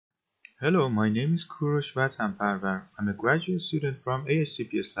Hello, my name is Kurosh Vatamparvar. I'm a graduate student from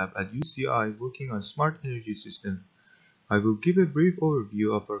ASCPS Lab at UCI working on smart energy systems. I will give a brief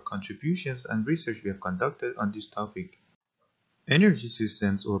overview of our contributions and research we have conducted on this topic. Energy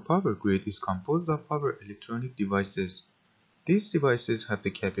systems or power grid is composed of power electronic devices. These devices have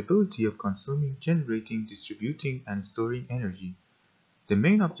the capability of consuming, generating, distributing, and storing energy. The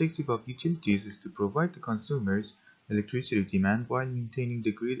main objective of utilities is to provide the consumers electricity demand while maintaining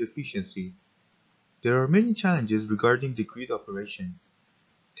the grid efficiency. There are many challenges regarding the grid operation.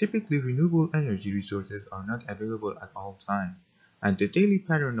 Typically, renewable energy resources are not available at all times, and the daily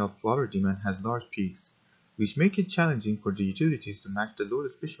pattern of power demand has large peaks, which make it challenging for the utilities to match the load,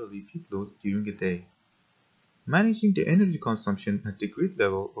 especially peak load during a day. Managing the energy consumption at the grid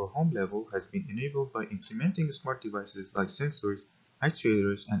level or home level has been enabled by implementing smart devices like sensors,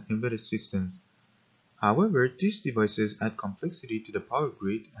 actuators, and embedded systems. However, these devices add complexity to the power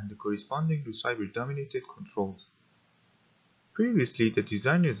grid and the corresponding cyber-dominated controls. Previously, the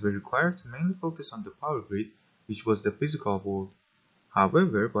designers were required to mainly focus on the power grid, which was the physical world.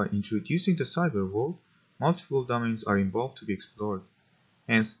 However, by introducing the cyber world, multiple domains are involved to be explored.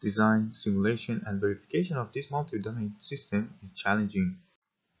 Hence, design, simulation, and verification of this multi-domain system is challenging.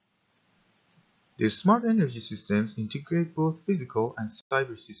 The smart energy systems integrate both physical and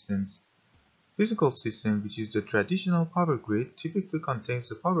cyber systems. Physical system, which is the traditional power grid, typically contains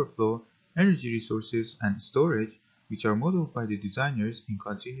the power flow, energy resources, and storage, which are modeled by the designers in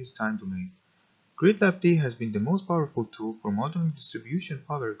continuous time domain. GridLAB-D has been the most powerful tool for modeling distribution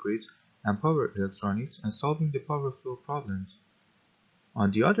power grids and power electronics and solving the power flow problems. On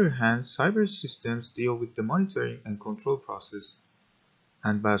the other hand, cyber systems deal with the monitoring and control process,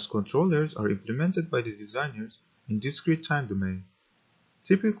 and bus controllers are implemented by the designers in discrete time domain.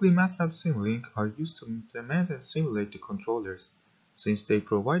 Typically, MATLAB Simulink are used to implement and simulate the controllers, since they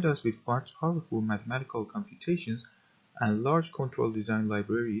provide us with powerful mathematical computations and large control design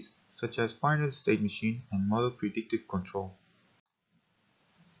libraries such as final state machine and model predictive control.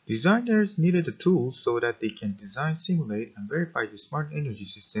 Designers needed a tool so that they can design, simulate, and verify the smart energy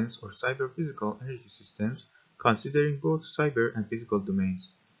systems or cyber-physical energy systems, considering both cyber and physical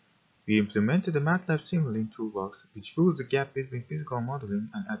domains. We implemented the MATLAB Simulink toolbox, which fills the gap between physical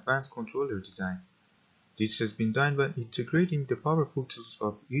modeling and advanced controller design. This has been done by integrating the powerful tools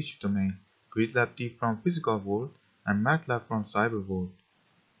of each domain, GridLAB-D from physical world and MATLAB from cyber world.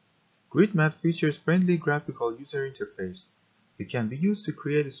 GridMath features friendly graphical user interface. It can be used to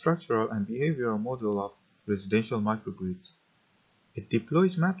create a structural and behavioral model of residential microgrids. It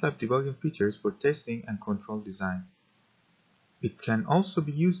deploys MATLAB debugging features for testing and control design. It can also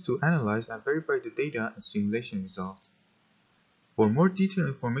be used to analyze and verify the data and simulation results. For more detailed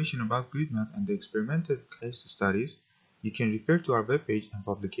information about GridMath and the experimental case studies, you can refer to our webpage and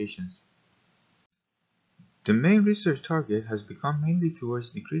publications. The main research target has become mainly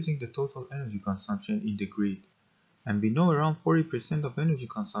towards decreasing the total energy consumption in the grid, and we know around 40% of energy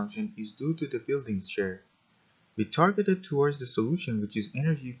consumption is due to the building's share. We targeted towards the solution, which is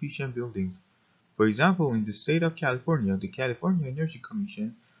energy efficient buildings. For example, in the state of California, the California Energy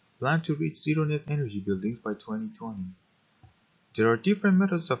Commission planned to reach zero net energy buildings by 2020. There are different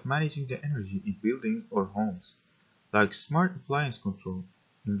methods of managing the energy in buildings or homes, like smart appliance control,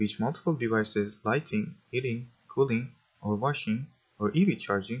 in which multiple devices, lighting, heating, cooling, or washing, or EV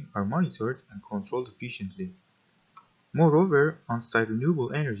charging are monitored and controlled efficiently. Moreover, on-site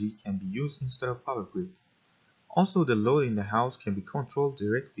renewable energy can be used instead of power grid. Also, the load in the house can be controlled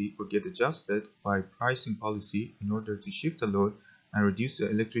directly or get adjusted by pricing policy in order to shift the load and reduce the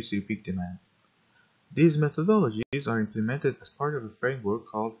electricity peak demand. These methodologies are implemented as part of a framework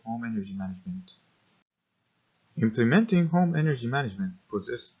called home energy management. Implementing home energy management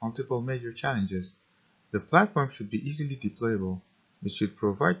possesses multiple major challenges. The platform should be easily deployable. It should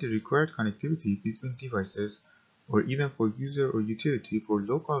provide the required connectivity between devices or even for user or utility for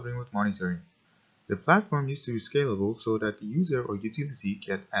local remote monitoring. The platform needs to be scalable so that the user or utility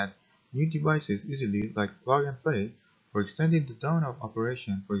can add new devices easily, like plug and play, or extending the domain of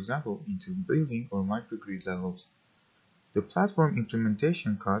operation, for example, into building or microgrid levels. The platform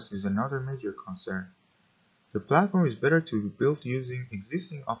implementation cost is another major concern. The platform is better to be built using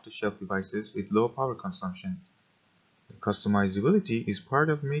existing off-the-shelf devices with low power consumption. The customizability is part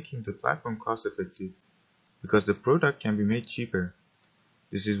of making the platform cost-effective, because the product can be made cheaper.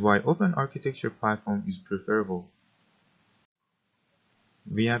 This is why open architecture platform is preferable.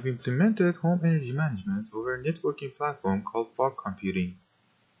 We have implemented home energy management over a networking platform called fog computing.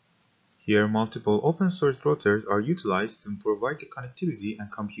 Here, multiple open source routers are utilized to provide the connectivity and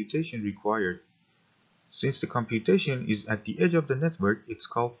computation required. Since the computation is at the edge of the network, it's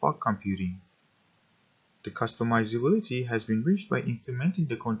called fog computing. The customizability has been reached by implementing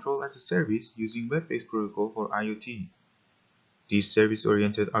the control as a service using web-based protocol for IoT. This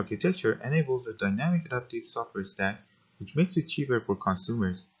service-oriented architecture enables a dynamic adaptive software stack which makes it cheaper for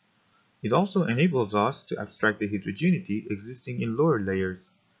consumers. It also enables us to abstract the heterogeneity existing in lower layers,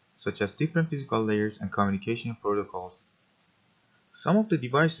 such as different physical layers and communication protocols. Some of the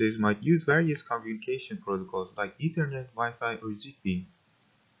devices might use various communication protocols like Ethernet, Wi-Fi, or Zigbee.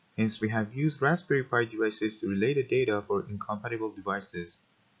 Hence, we have used Raspberry Pi devices to relay the data for incompatible devices.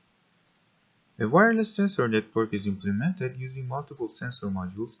 A wireless sensor network is implemented using multiple sensor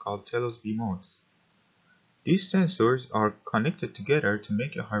modules called Telos B-modes. These sensors are connected together to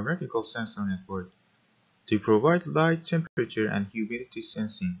make a hierarchical sensor network. They provide light, temperature, and humidity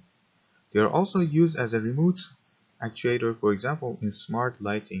sensing. They are also used as a remote actuator, for example, in smart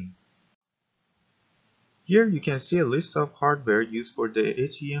lighting. Here you can see a list of hardware used for the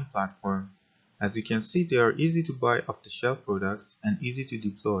HEM platform. As you can see, they are easy to buy off-the-shelf products and easy to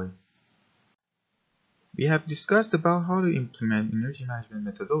deploy. We have discussed about how to implement energy management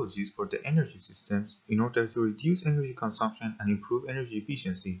methodologies for the energy systems in order to reduce energy consumption and improve energy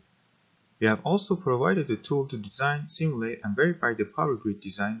efficiency. We have also provided a tool to design, simulate, and verify the power grid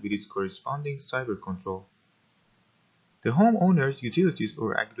design with its corresponding cyber control. The homeowners, utilities,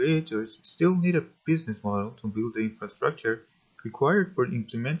 or aggregators still need a business model to build the infrastructure required for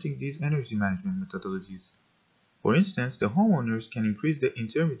implementing these energy management methodologies. For instance, the homeowners can increase the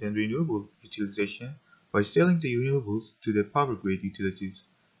intermittent renewable utilization by selling the renewables to the power grid utilities,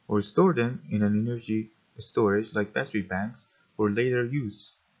 or store them in an energy storage like battery banks for later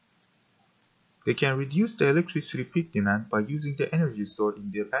use. They can reduce the electricity peak demand by using the energy stored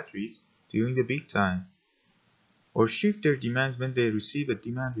in their batteries during the peak time, or shift their demands when they receive a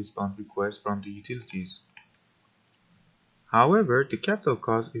demand response request from the utilities. However, the capital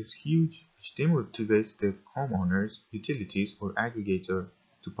cost is huge, which demotivates the homeowners, utilities, or aggregator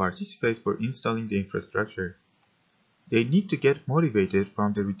to participate for installing the infrastructure. They need to get motivated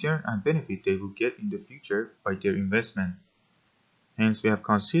from the return and benefit they will get in the future by their investment. Hence, we have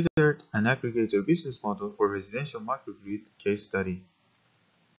considered an aggregator business model for residential microgrid case study.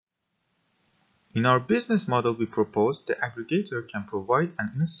 In our business model, we propose the aggregator can provide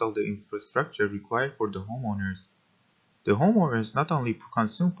and install the infrastructure required for the homeowners. The homeowners not only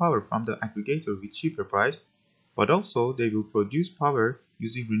consume power from the aggregator with cheaper price, but also they will produce power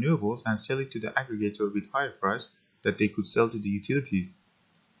using renewables and sell it to the aggregator with higher price that they could sell to the utilities.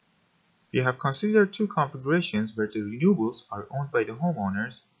 We have considered two configurations where the renewables are owned by the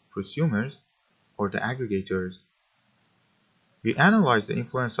homeowners, prosumers, or the aggregators. We analyzed the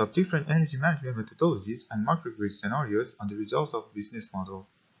influence of different energy management methodologies and microgrid scenarios on the results of the business model,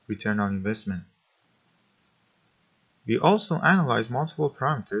 return on investment. We also analyzed multiple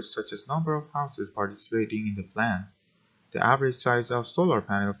parameters such as number of houses participating in the plan, the average size of solar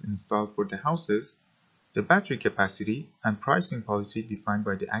panels installed for the houses, the battery capacity, and pricing policy defined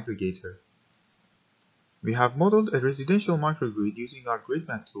by the aggregator. We have modeled a residential microgrid using our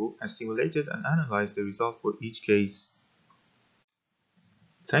GridLAB tool and simulated and analyzed the results for each case.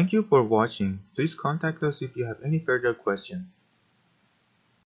 Thank you for watching. Please contact us if you have any further questions.